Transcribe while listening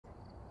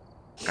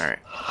Alright,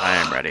 I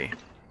am ready.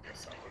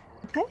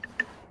 Okay,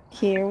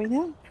 here we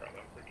go.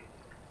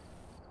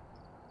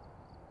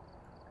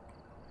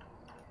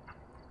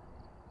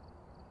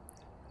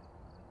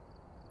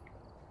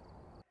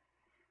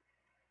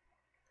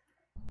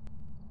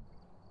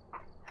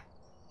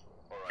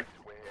 Alright,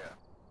 we're here.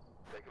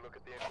 Take a look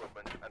at the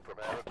equipment and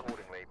prepare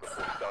accordingly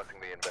before starting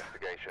the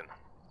investigation.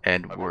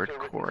 Edward I've also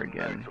written some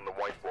Corrigan. notes on the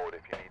whiteboard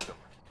if you need them.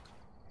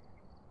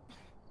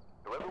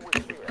 Whoever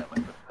was here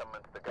must have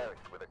summoned the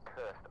ghost with a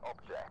cursed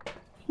object.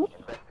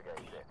 Investigate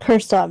it.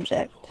 Cursed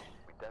object. We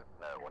don't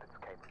know what it's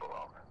capable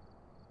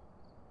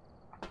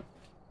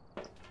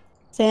of.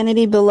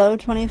 Sanity below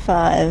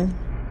 25.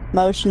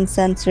 Motion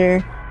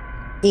sensor.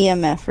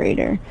 EMF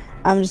reader.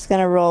 I'm just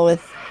gonna roll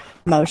with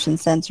motion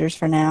sensors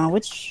for now.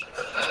 Which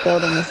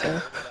building is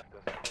this?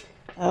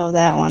 Oh,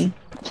 that one.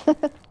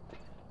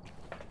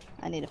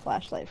 I need a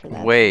flashlight for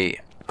that.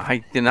 Wait,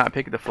 I did not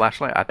pick up the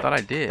flashlight? I thought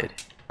I did.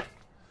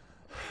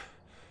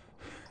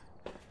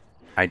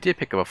 I did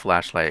pick up a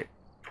flashlight,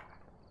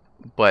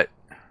 but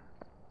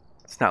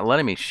it's not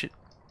letting me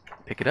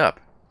pick it up.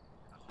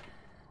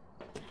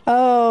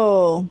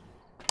 Oh,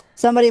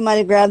 somebody might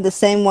have grabbed the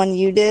same one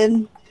you did.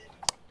 Let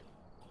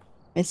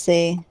me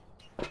see.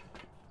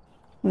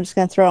 I'm just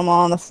gonna throw them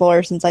all on the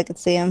floor since I could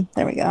see them.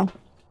 There we go.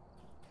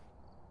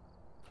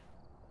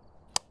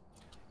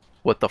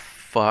 What the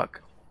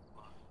fuck?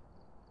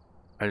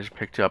 I just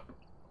picked up.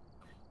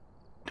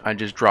 I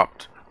just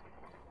dropped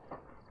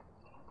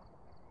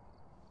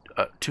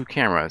 2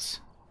 cameras.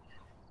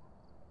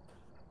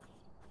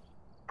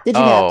 Did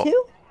you have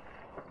two?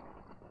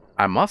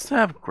 I must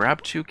have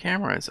grabbed 2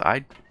 cameras.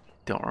 I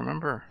don't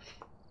remember.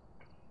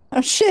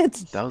 Oh shit!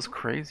 That was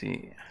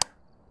crazy.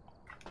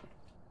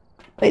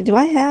 Wait, do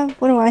I have?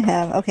 What do I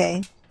have?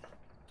 Okay.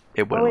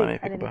 It wouldn't let me I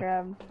pick didn't up.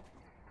 grab.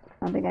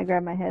 I don't think I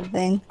grabbed my head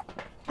thing.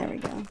 There we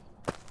go.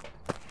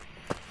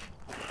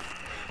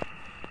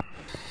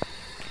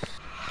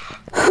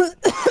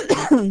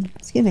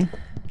 Excuse me.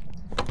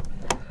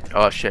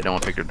 Oh shit! No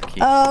one picked up the key.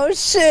 Oh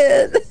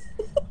shit!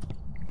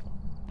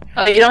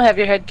 Oh, you don't have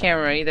your head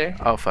camera either.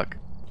 Oh fuck.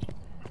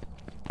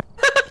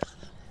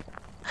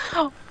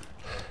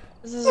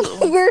 This is...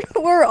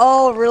 we're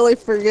all really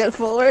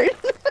forgetful, right?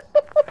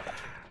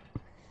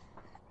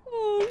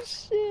 Oh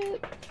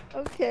shit.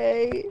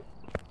 Okay.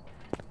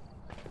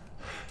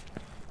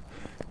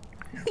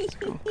 Let's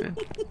go. Good.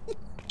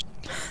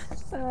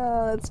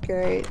 Oh, that's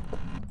great.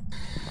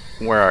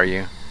 Where are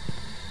you?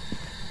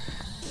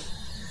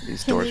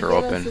 These Can doors you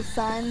are give open. us a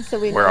sign so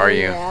we Where know are where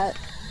you? you're at?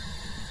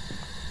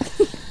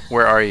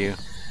 Where are you?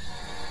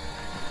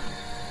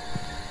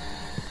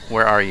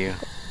 Where are you?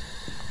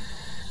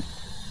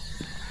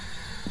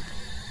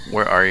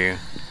 Where are you?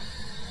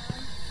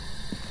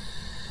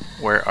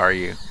 Where are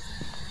you?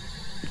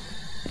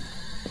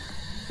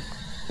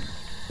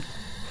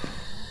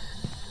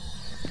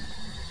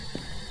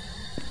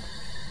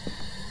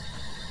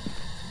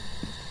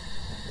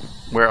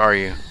 Where are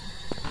you?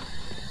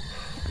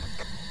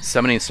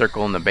 Summoning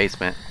circle in the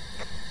basement.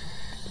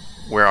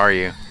 Where are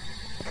you?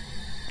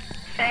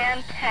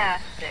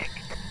 Fantastic.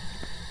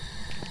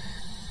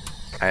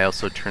 I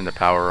also turned the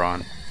power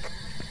on.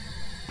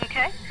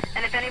 Okay,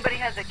 and if anybody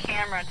has a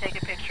camera,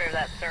 take a picture of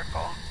that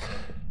circle.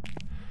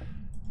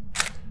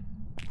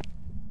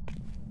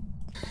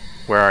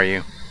 Where are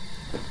you?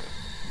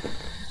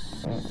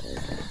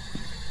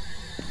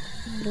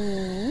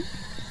 No.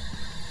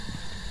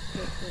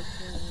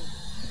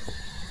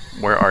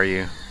 Where are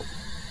you?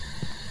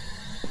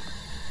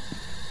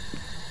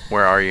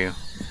 Where are you?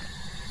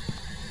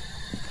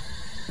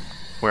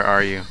 Where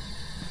are you?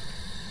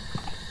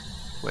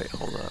 Wait,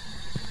 hold up.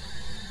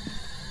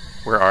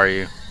 Where are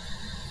you?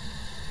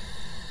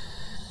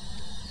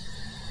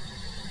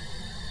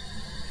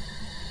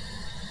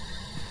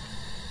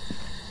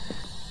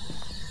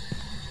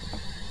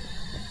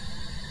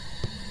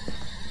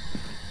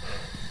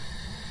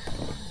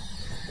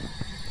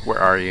 Where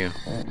are you?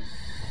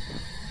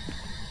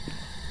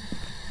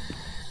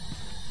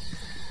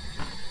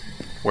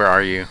 Where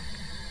are you?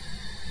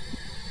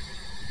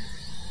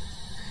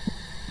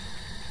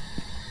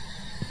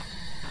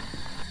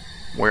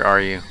 Where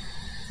are you?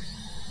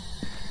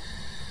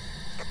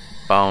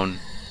 Phone.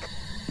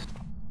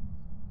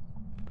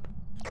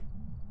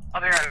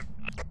 I'll be right.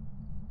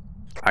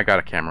 I got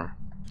a camera.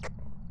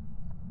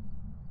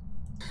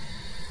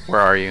 Where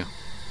are you?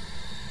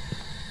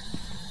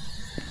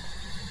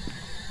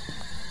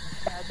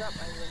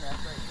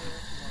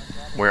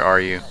 Where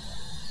are you?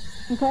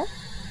 Okay.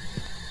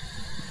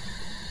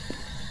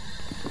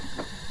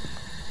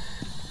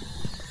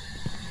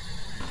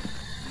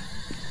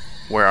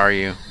 Where are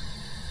you?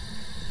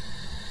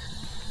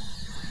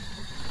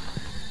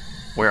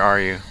 Where are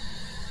you?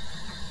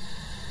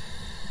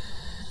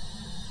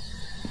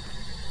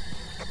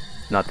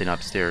 Nothing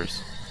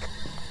upstairs.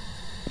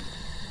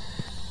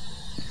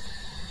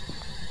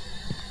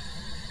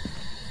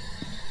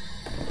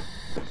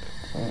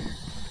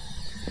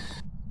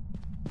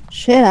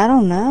 Shit, I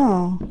don't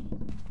know.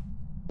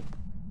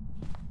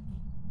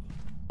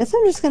 Guess guess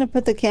I'm just gonna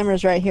put the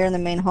cameras right here in the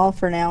main hall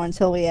for now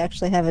until we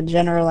actually have a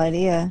general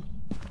idea.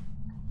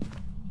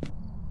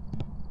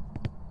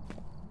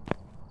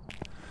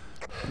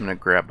 I'm gonna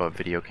grab a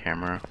video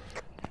camera.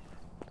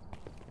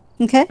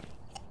 Okay.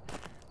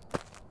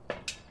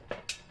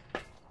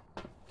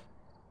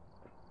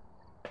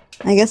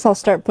 I guess I'll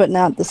start putting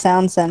out the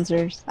sound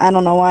sensors. I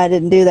don't know why I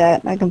didn't do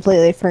that. I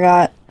completely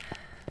forgot.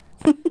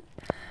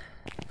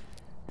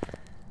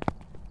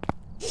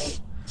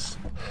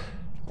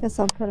 Guess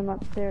I'll put them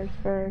upstairs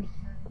first.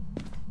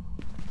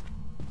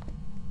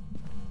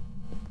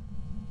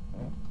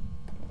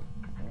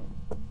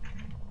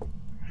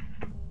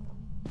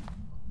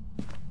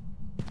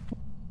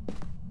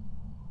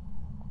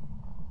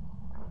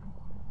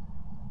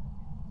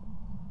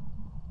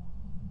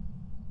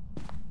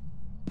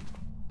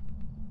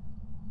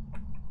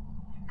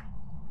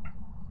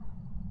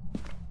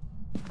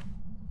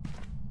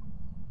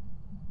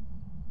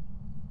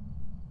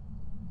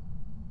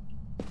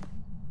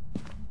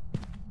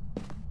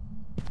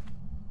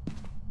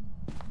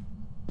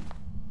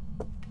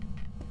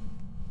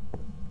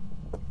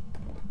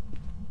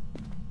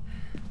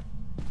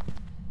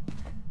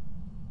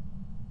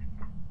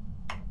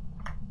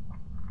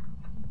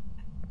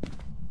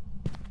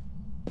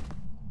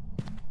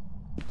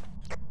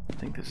 I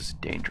think this is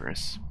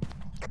dangerous.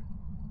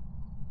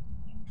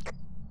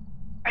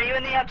 Are you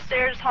in the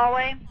upstairs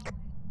hallway?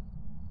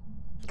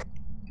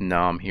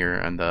 No, I'm here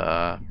on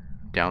the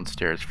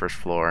downstairs first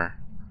floor.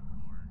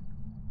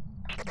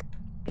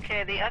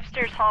 Okay, the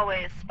upstairs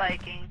hallway is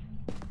spiking.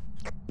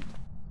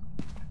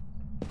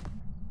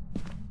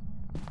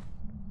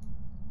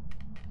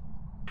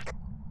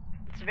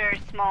 It's a very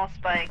small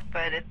spike,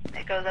 but it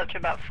goes up to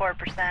about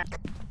 4%.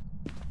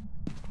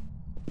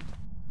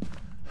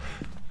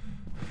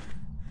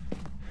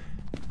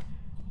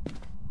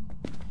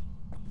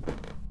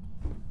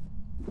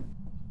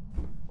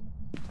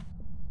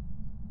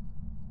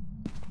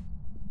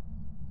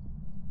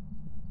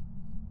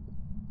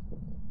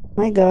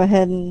 Might go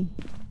ahead and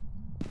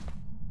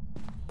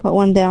put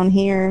one down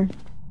here.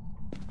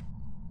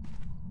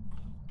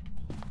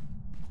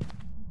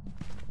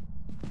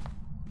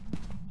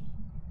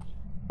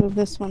 Move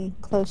this one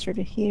closer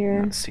to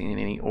here. Not seeing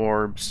any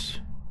orbs.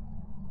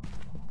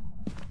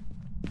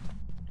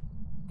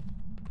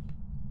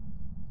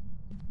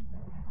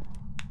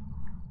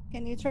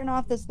 Can you turn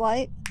off this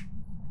light?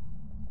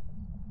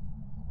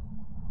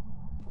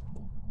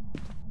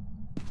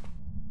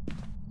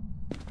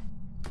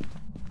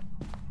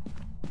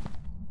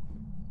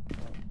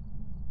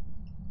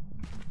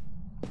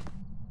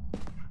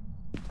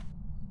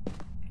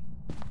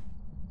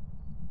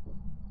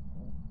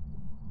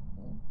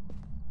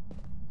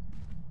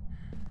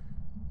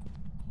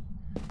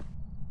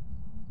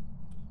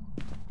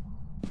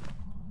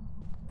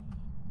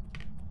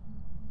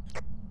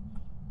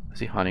 Is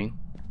he hunting?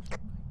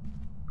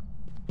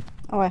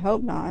 Oh, I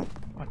hope not.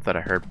 I thought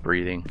I heard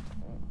breathing.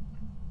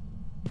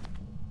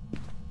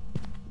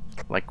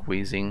 Like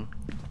wheezing.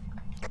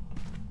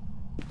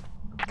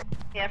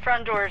 Yeah,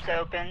 front door's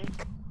open.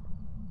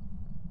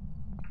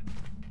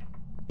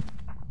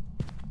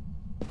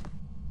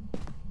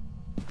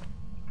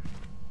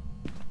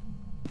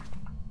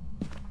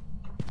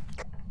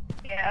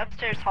 Yeah,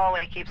 upstairs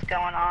hallway keeps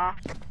going off.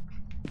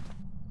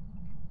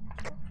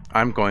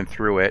 I'm going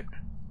through it.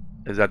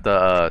 Is that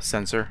the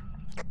sensor?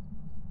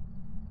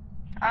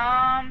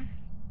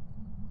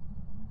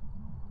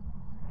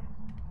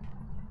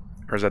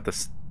 Or is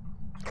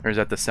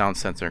that the sound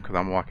sensor? Because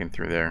I'm walking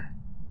through there.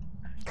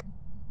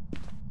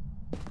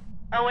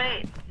 Oh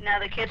wait, now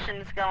the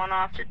kitchen's going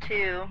off to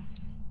 2.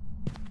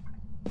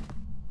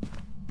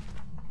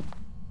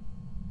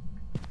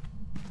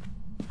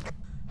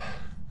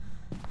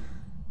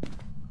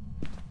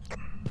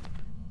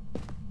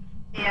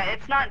 Yeah,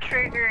 it's not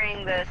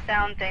triggering the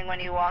sound thing when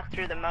you walk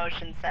through the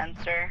motion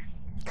sensor.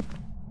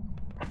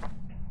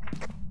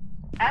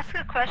 Ask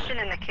a question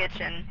in the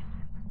kitchen.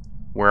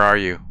 Where are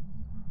you?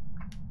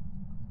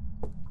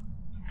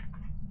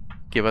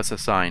 Give us a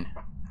sign.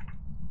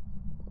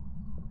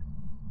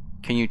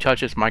 Can you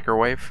touch this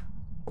microwave?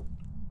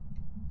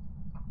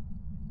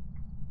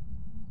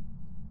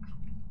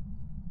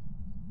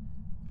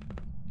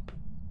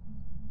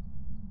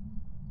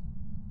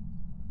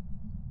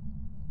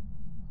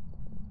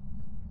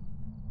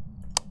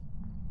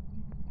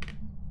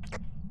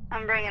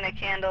 I'm bringing a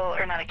candle,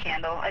 or not a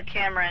candle, a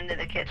camera into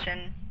the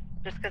kitchen,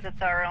 just because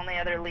it's our only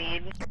other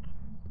lead.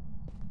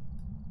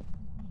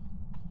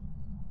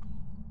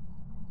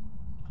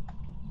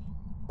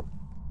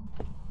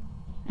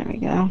 There we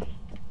go.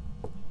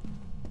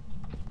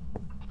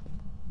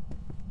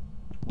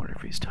 What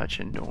if he's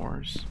touching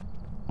doors?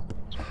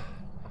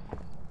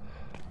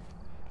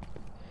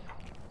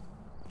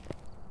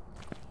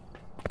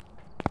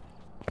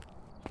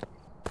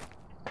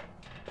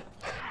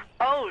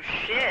 Oh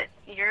shit,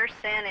 your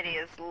sanity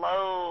is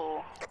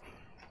low.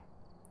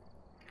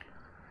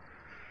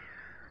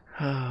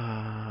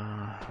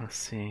 Let's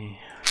see.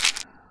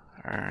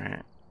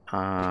 Alright.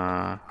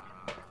 I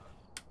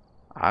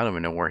don't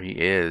even know where he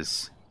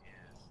is.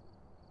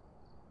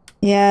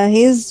 Yeah,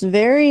 he's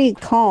very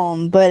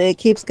calm, but it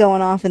keeps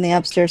going off in the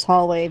upstairs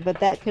hallway. But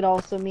that could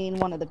also mean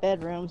one of the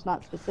bedrooms,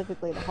 not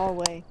specifically the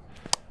hallway.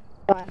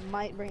 So I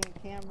might bring a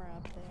camera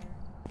up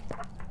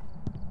there.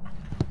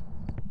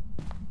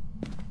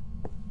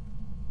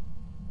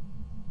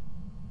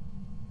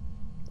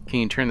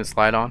 Can you turn this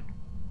light on?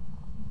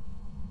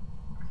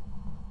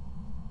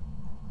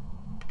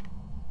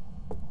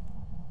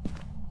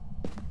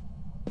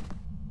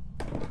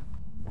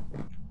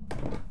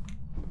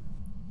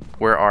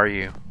 Where are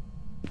you?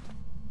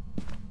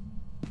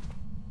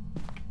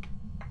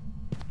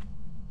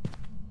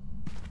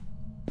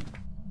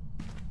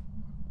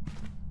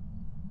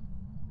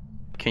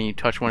 Can you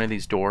touch one of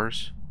these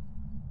doors?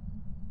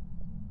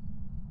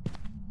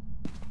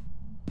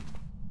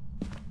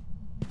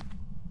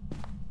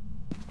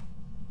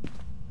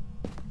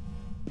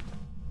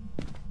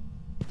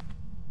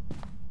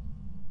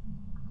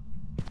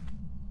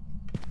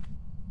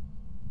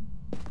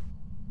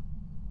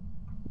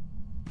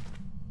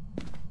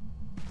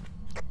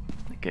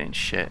 Getting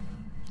shit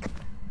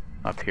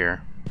up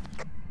here.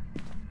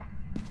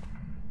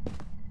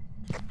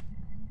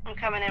 I'm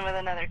coming in with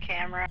another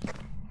camera.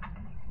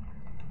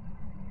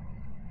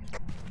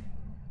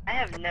 I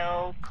have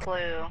no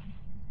clue.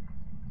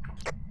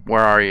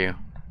 Where are you?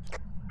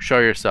 Show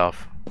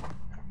yourself.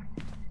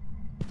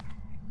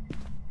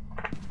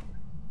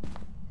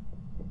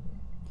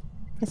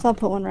 Guess I'll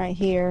put one right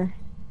here.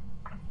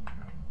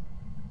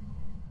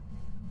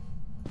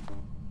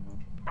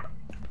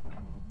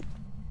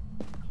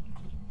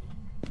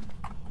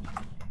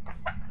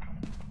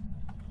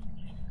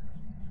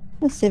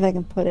 Let's see if I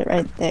can put it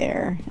right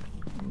there.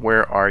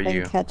 Where are I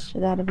you? can catch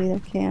it out of either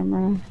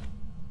camera.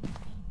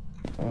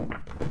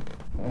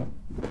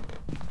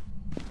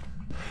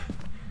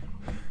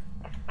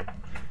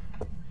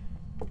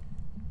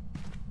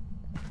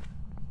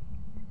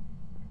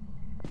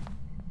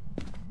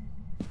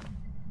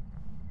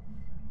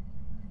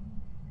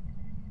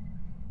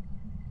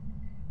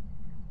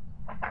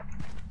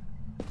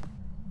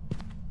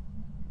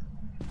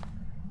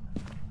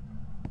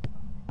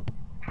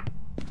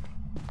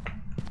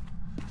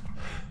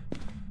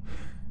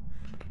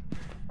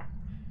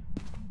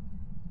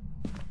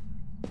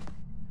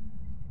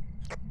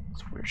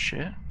 That's weird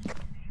shit.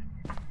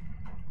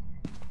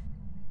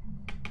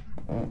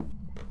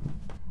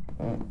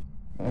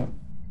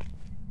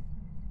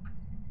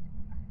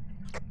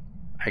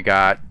 I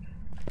got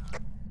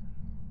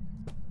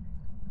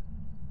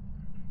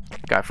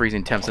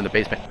freezing temps in the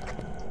basement.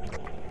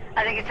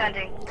 I think it's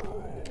hunting.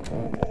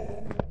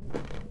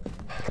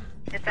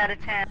 It's out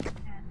of 10.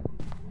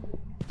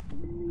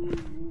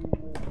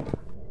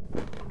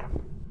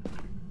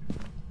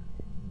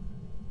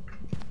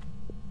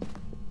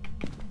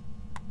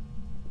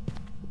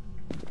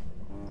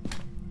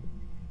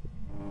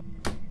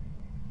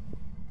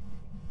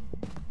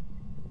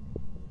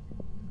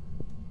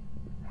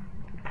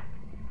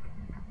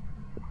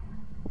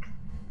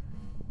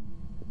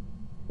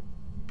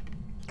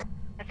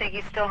 I think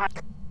he's still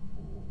hunting.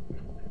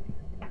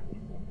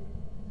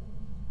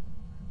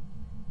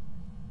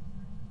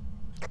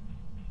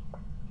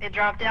 It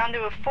dropped down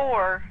to a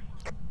 4.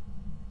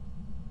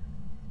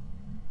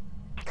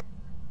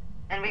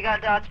 And we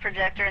got Dot's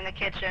projector in the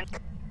kitchen.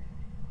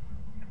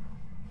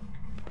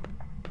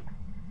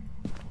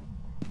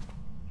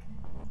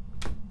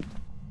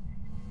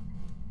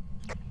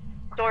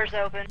 Doors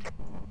open.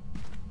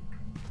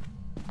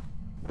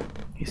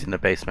 He's in the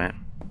basement.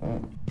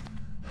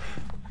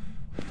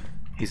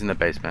 He's in the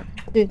basement.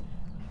 Dude,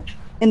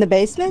 in the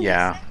basement?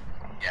 Yeah.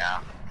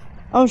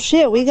 Oh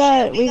shit, we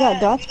got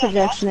Dot's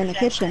projection in the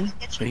kitchen.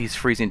 He's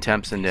freezing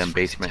temps in the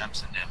basement.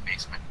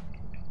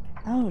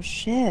 Oh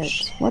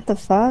shit. What the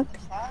fuck?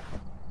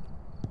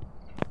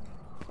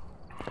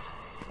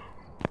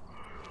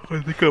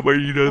 I think I might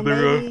need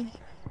another. Maybe-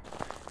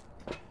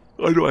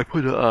 I know I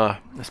put a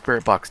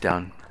spirit box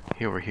down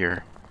over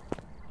here.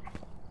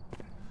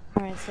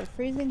 Alright, so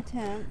freezing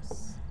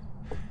temps.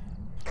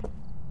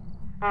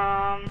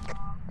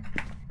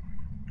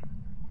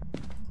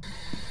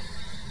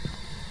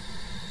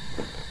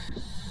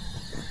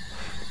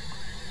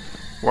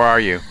 Where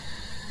are you?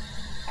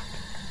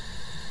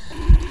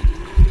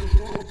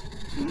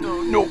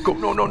 No, go,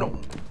 no.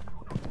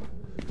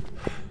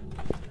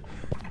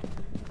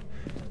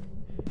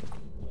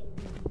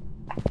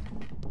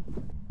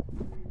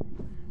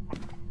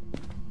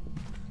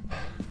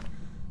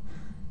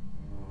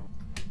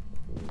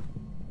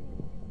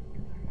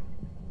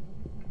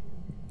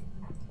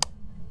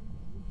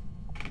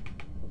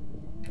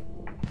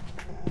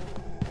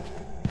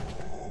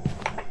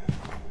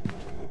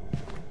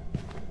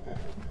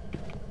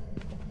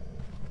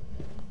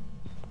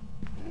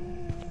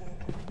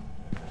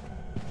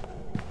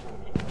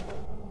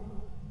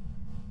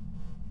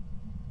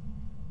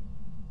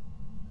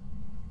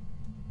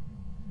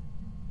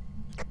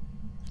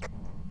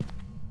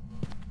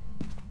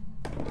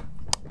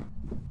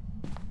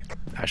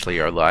 Ashley,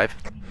 you're alive?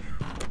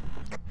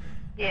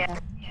 Yeah.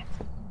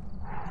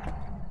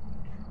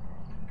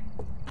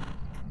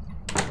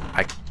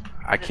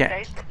 I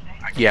can't. Safe?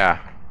 Yeah.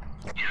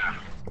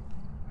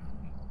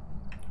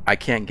 I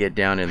can't get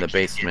down in the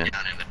basement.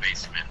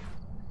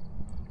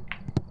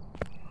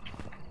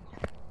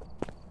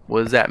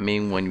 What does that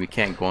mean when we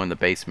can't go in the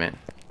basement?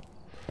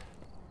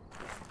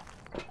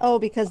 Oh,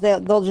 because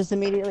they'll just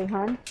immediately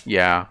hunt?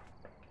 Yeah.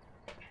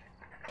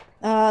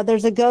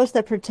 There's a ghost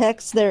that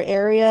protects their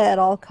area at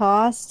all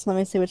costs. Let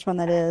me see which one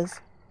that is.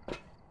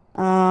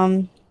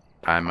 I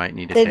might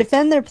need to They take...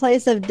 defend their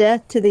place of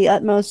death to the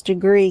utmost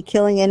degree,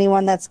 killing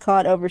anyone that's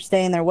caught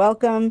overstaying their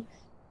welcome.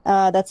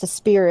 That's a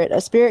spirit.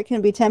 A spirit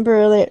can be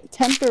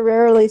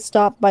temporarily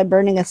stopped by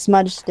burning a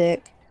smudge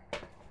stick.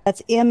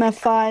 That's EMF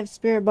 5,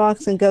 spirit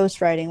box, and ghost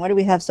writing. What do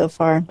we have so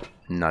far?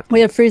 Nothing.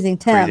 We have freezing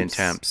temps. Freezing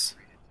temps.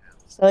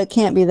 So it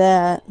can't be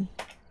that.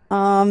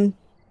 Let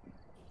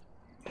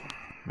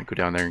me go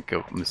down there and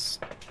go. Let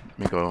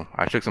me go.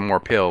 I took some more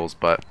pills,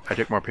 but I'll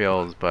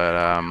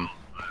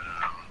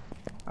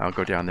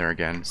go down there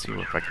again and see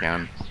if I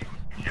can.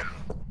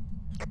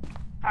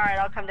 Alright,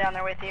 I'll come down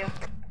there with you.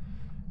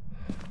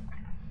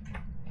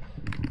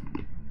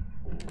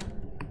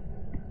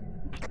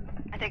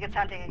 I think it's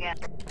hunting again.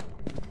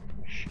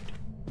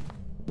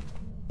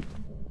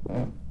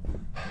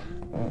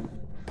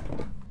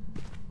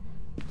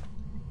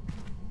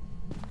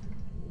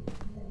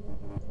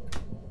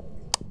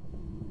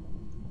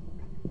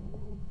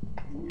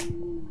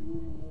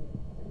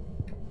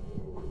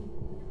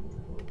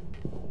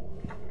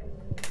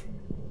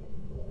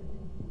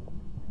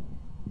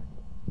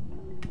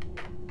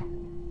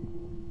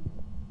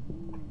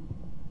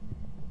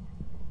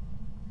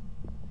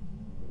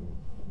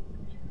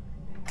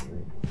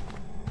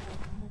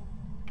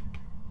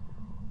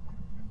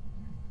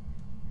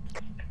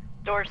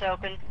 Door's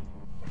open.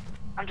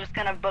 I'm just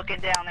gonna book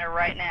it down there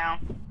right now.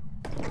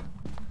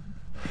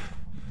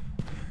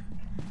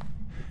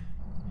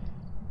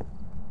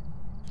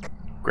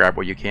 Grab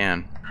what you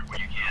can.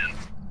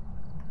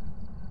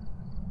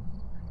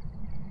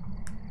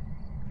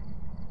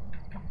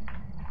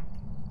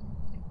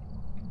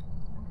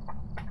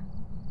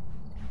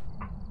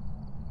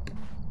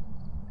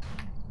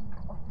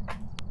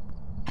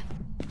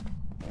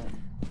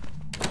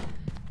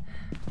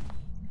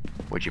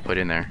 What'd you put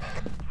in there?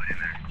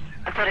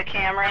 I put a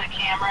camera.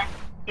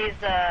 He's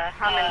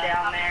humming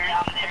down there.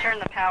 I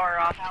turned the power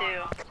off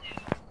too.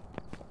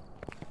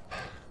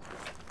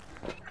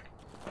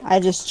 I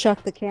just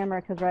chucked the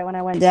camera because right when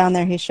I went down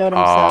there, he showed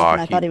himself,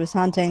 and I thought he was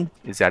hunting.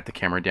 Is that the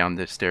camera down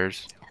the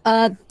stairs?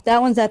 That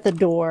one's at the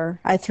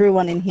door. I threw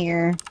one in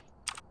here.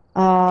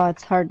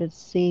 It's hard to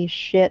see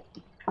shit.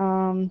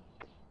 Hopefully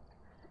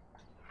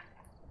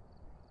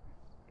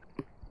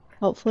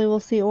we'll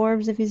see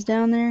orbs if he's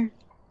down there.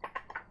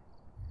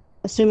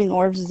 Assuming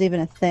orbs is even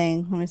a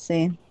thing. Let me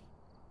see.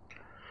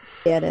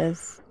 Yeah, it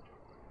is.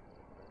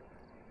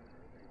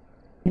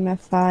 EMF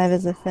 5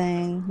 is a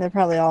thing. They're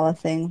probably all a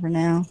thing for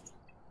now.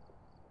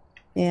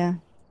 Yeah.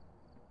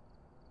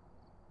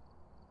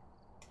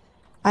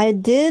 I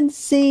did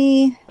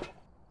see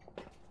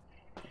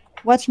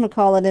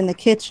whatchamacallit in the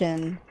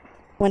kitchen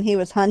when he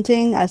was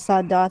hunting. I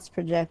saw Dot's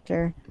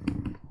projector.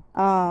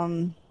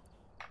 So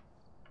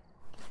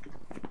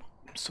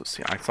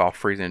see, I saw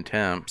freezing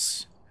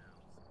temps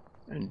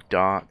and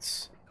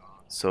dots.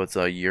 So it's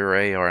a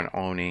Ure or an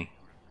Oni.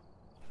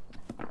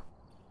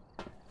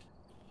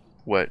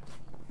 What?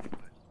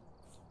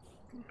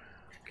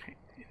 Okay.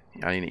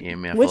 I need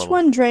an EMF Which level.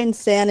 one drains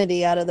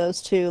sanity out of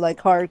those two, like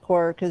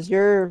hardcore? Because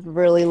you're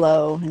really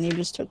low and you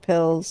just took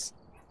pills.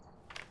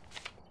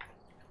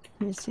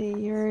 Let me see,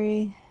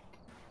 Yuri.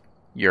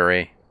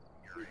 Ure.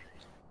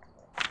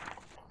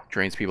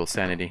 Drains people's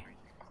sanity.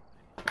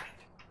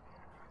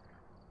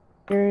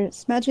 You're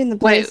smudging the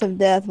place of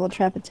death will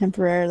trap it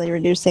temporarily,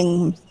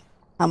 reducing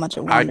how much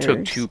it wanders. I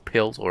took 2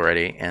 pills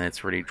already, and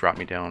it's already dropped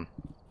me down.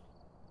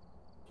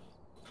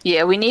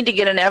 Yeah, we need to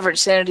get an average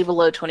sanity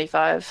below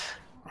 25.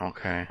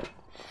 Okay.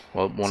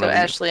 Well, one So of them,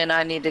 Ashley and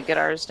I need to get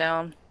ours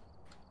down.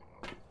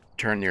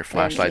 turn your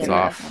flashlights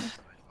off.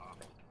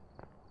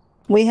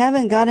 We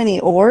haven't got any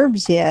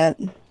orbs yet.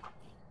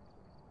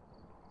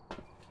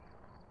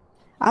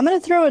 I'm gonna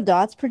throw a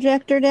dots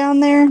projector down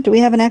there. Do we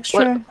have an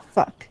extra?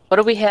 Fuck. What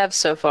do we have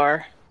so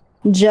far?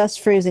 Just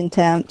freezing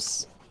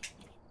temps.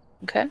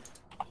 Okay.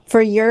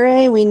 For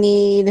Ure, we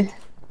need...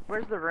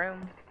 Where's the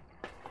room?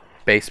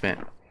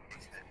 Basement.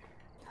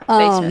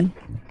 Basement.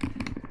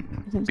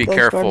 Be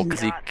careful,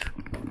 because he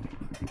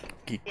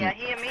Yeah,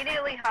 he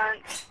immediately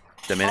hunts.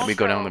 the minute we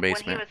go down the Also,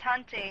 basement. when he was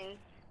hunting,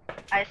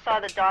 I saw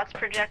the dots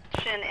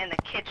projection in the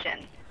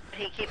kitchen. But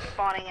he keeps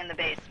spawning in the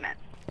basement.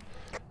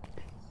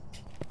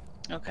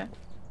 Okay.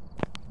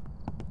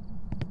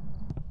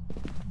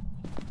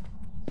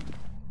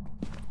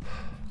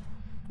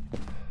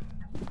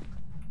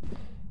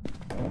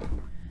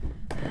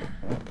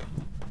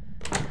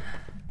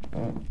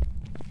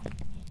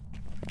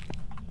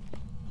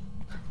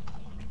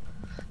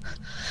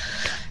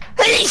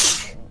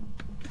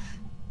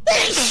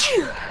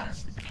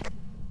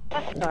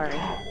 Sorry.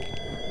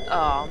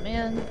 Oh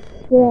man.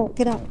 Yeah,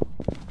 get out.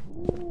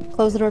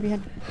 Close the door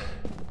behind.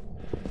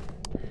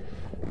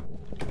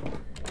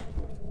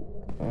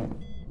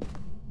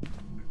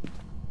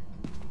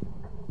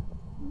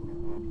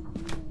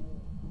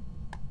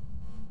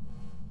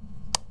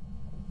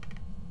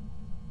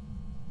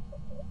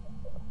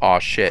 Oh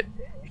shit!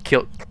 He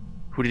killed.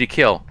 Who did he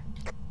kill?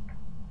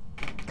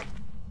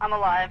 I'm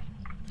alive.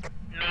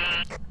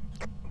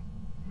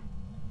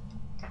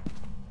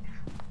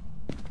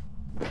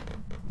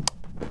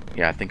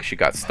 Yeah, I think she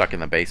got stuck in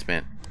the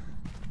basement.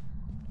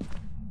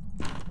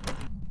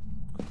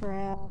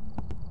 Crap.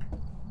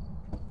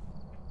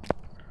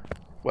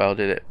 Well,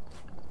 did it?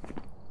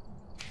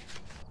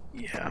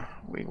 Yeah,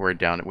 we're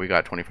down. We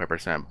got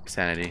 25%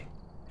 sanity.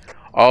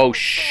 Oh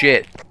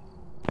shit!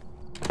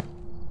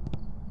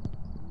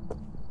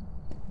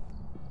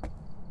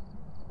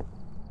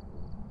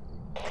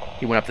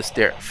 He went up the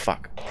stair.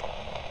 Fuck.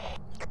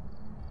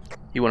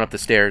 He went up the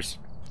stairs.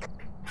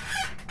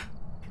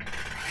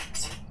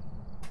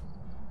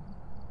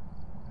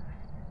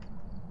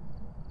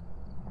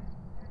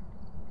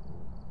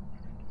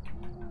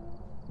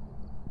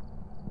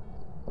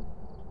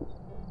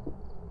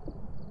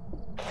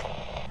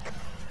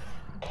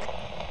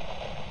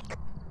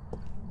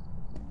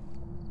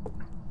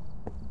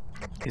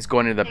 He's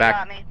going into the He back.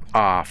 got me.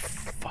 Ah,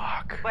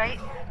 fuck. Wait.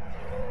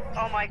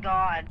 Oh my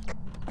god.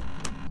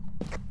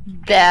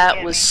 That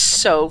Get was me.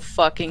 so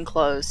fucking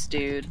close,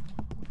 dude.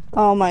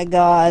 Oh my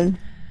god.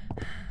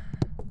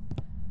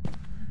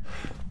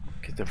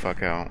 Get the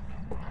fuck out.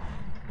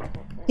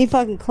 He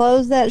fucking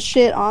closed that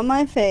shit on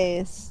my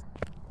face.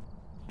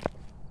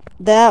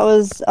 That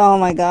was, oh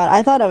my god.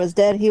 I thought I was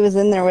dead. He was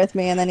in there with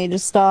me and then he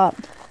just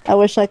stopped. I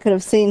wish I could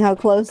have seen how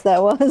close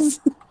that was.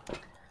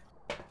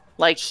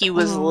 Like, he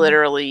was Oh.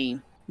 literally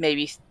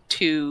maybe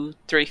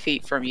 2-3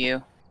 feet from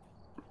you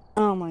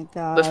Oh my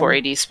god. before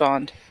he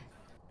despawned.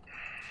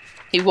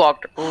 He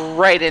walked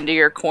right into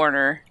your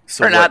corner.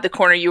 So or what- not the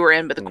corner you were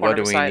in, but the corner What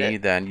do we beside need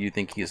it. then? You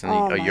think he's Oh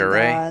a my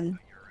Ure?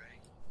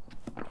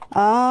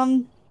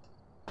 god.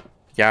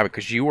 Yeah,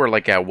 because you were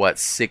like at what,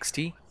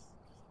 60?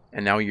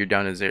 And now you're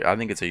down to 0. I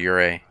think it's a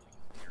Ure.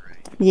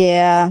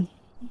 Yeah.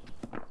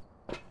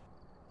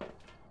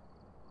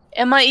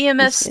 And my EMS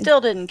Let's see.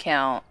 still didn't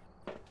count.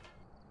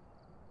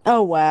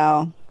 Oh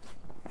wow.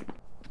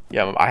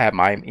 Yeah, I had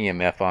my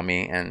EMF on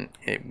me and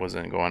it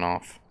wasn't going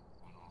off.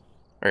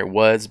 Or it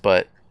was,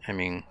 but I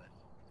mean,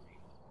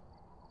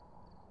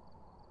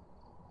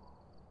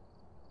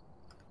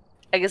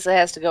 I guess it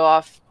has to go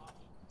off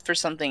for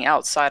something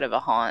outside of a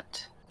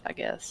haunt, I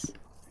guess.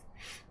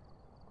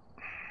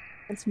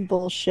 That's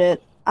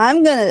bullshit.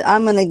 I'm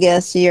gonna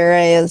guess Ure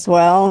as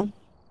well.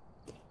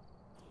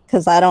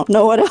 Cause I don't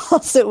know what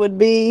else it would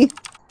be.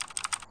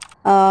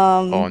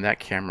 oh, and that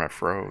camera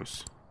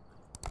froze.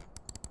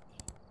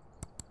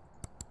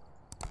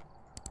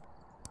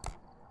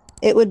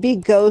 It would be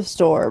Ghost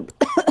Orb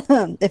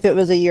if it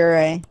was a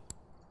Ure.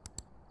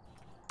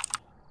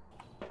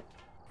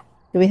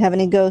 Do we have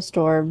any Ghost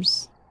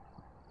Orbs?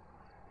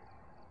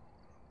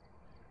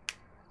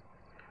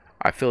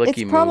 I feel like It's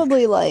he moved.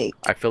 probably like,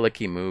 I feel like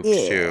he moved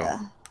too. yeah.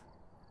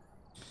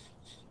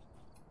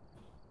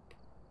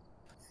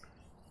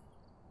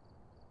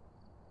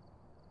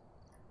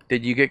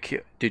 Did you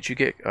get? Did you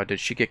get? Did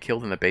she get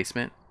killed in the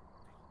basement?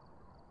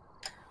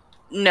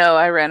 No,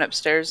 I ran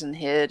upstairs and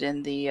hid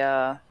in the,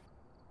 I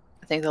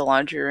think the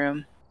laundry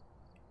room.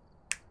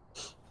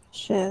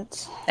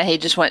 Shit. And he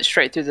just went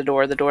straight through the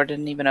door. The door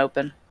didn't even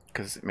open.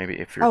 Because maybe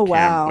if your Oh, cam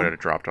wow. would have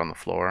dropped on the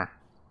floor,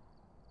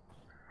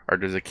 or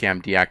does the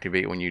cam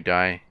deactivate when you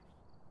die?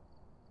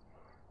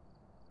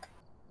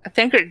 I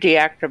think it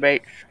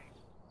deactivates.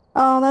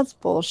 Oh, that's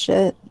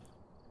bullshit.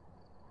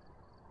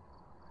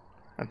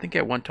 I think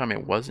at one time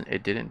it wasn't.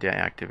 It didn't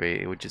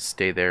deactivate. It would just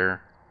stay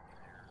there.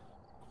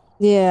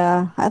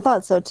 Yeah, I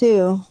thought so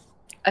too.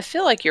 I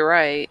feel like you're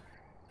right.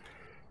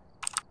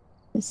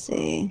 Let's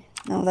see.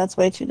 No, that's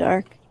way too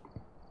dark.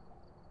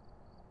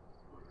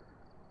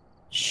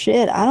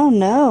 Shit, I don't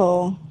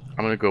know.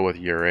 I'm gonna go with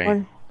Ure.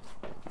 Or-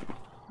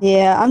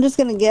 Yeah, I'm just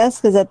gonna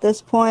guess because at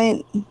this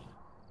point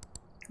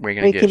We're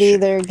gonna we get could shit.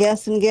 either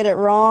guess and get it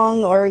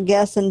wrong or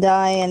guess and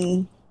die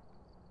and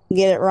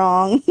get it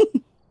wrong.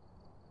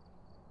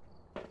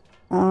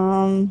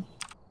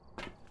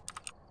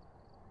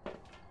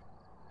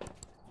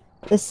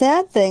 The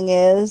sad thing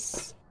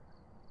is,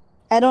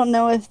 I don't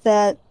know if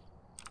that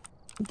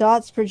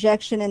Dot's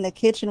projection in the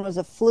kitchen was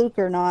a fluke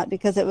or not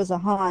because it was a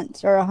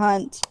hunt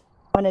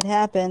when it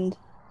happened.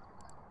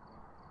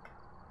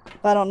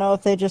 I don't know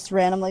if they just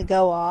randomly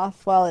go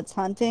off while it's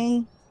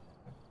hunting.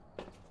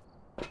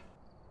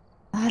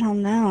 I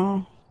don't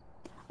know.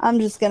 I'm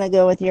just gonna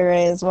go with Ure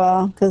as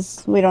well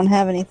because we don't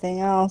have anything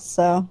else.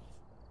 So, all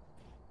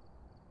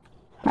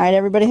right,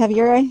 everybody have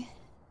Ure?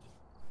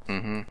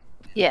 Mm-hmm.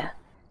 Yeah.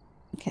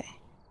 Okay.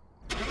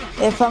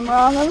 If I'm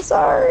wrong, I'm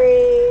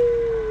sorry.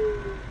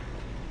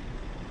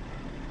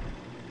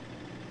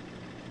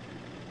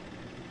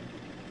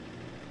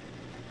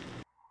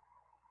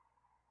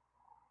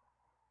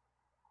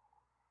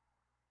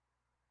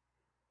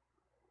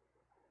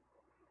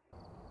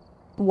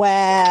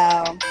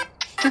 Wow.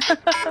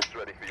 It's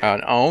ready for you.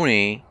 An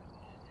Oni.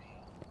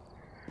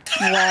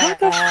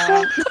 Wow.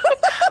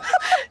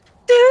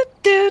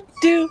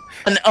 Do.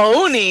 An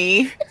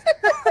Oni.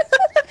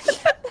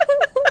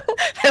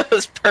 That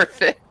was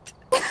perfect.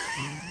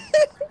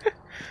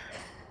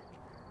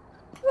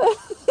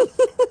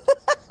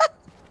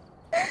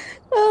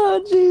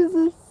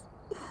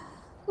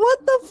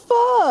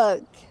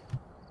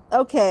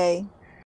 Okay.